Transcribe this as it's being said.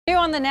Here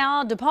on the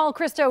Now, DePaul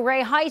Cristo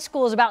Rey High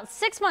School is about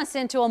 6 months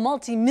into a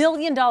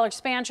multi-million-dollar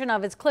expansion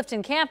of its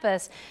Clifton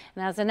campus.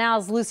 And as the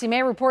Now's Lucy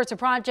May reports, the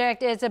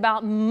project is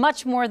about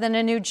much more than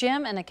a new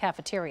gym and a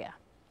cafeteria.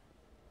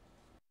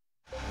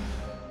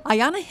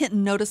 Ayanna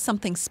Hinton noticed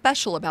something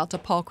special about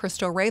DePaul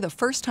Cristo Rey the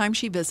first time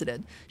she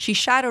visited. She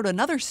shadowed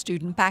another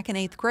student back in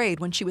 8th grade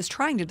when she was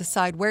trying to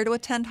decide where to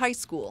attend high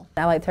school.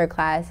 I liked her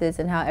classes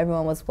and how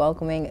everyone was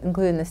welcoming,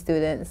 including the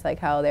students, like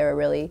how they were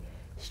really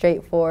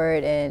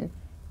straightforward and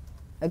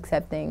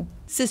accepting.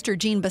 Sister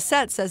Jean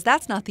Bassett says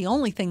that's not the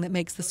only thing that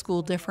makes the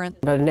school different.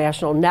 A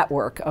national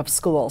network of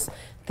schools,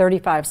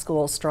 35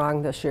 schools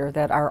strong this year,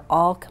 that are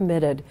all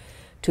committed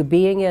to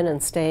being in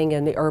and staying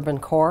in the urban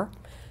core,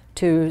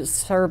 to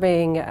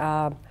serving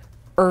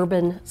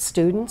urban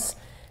students,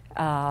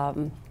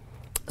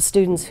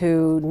 students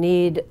who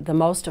need the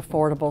most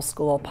affordable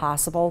school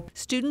possible.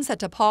 Students at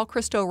DePaul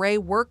Cristo Rey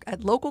work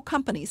at local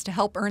companies to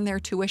help earn their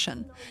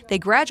tuition. They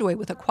graduate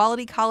with a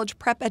quality college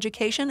prep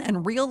education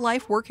and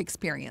real-life work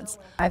experience.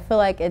 I feel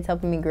like it's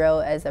helping me grow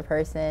as a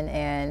person,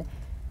 and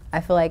I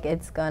feel like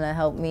it's gonna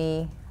help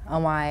me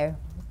on my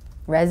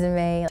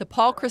resume.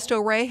 DePaul Cristo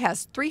Rey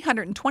has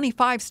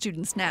 325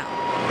 students now.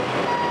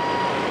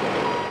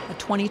 A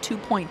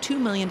 $22.2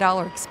 million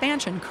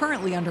expansion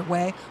currently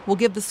underway will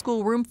give the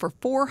school room for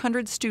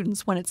 400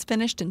 students when it's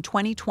finished in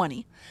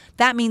 2020.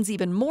 That means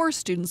even more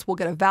students will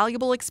get a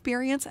valuable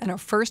experience and a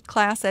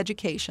first-class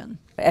education.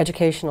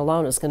 Education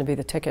alone is going to be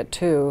the ticket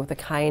to the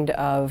kind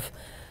of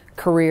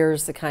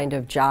careers, the kind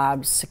of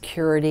jobs,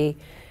 security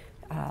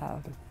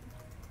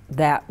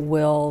that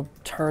will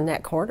turn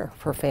that corner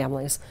for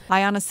families.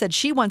 Ayanna said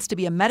she wants to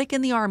be a medic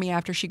in the Army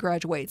after she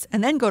graduates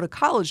and then go to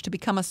college to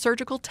become a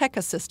surgical tech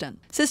assistant.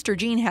 Sister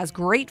Jean has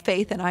great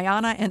faith in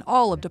Ayanna and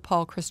all of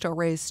DePaul Cristo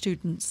Rey's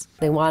students.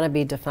 They want to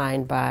be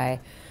defined by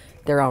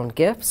their own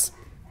gifts,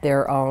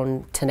 their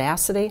own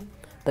tenacity,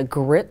 the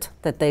grit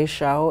that they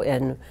show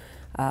in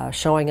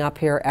showing up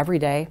here every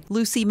day.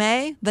 Lucy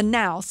May, The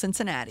Now,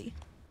 Cincinnati.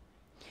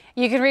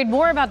 You can read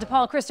more about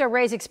DePaul Cristo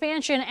Rey's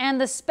expansion and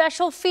the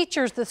special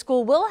features the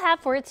school will have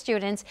for its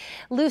students.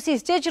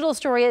 Lucy's digital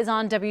story is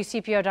on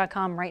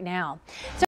WCPO.com right now.